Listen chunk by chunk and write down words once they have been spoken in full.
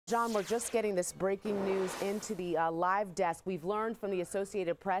John, we're just getting this breaking news into the live desk. We've learned from the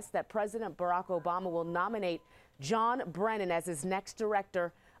Associated Press that President Barack Obama will nominate John Brennan as his next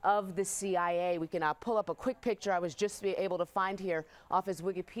director of the CIA. We can pull up a quick picture I was just able to find here off his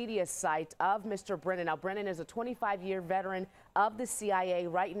Wikipedia site of Mr. Brennan. Now, Brennan is a 25-year veteran of the CIA.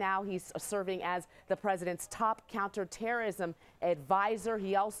 Right now, he's serving as the president's top counterterrorism advisor.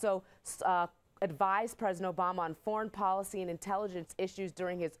 He also advised President Obama on foreign policy and intelligence issues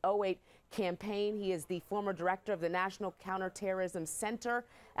during his 2008 campaign. He is the former director of the National Counterterrorism Center.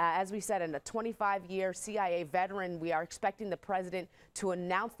 As we said, a 25-year CIA veteran. We are expecting the president to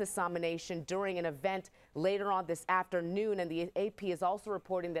announce this nomination during an event later on this afternoon. And the AP is also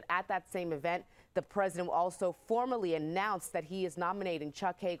reporting that at that same event, the president will also formally announce that he is nominating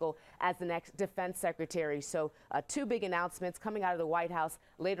Chuck Hagel as the next defense secretary. So two big announcements coming out of the White House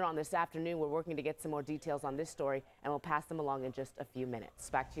later on this afternoon. We're working to get some more details on this story, and we'll pass them along in just a few minutes.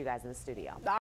 Back to you guys in the studio.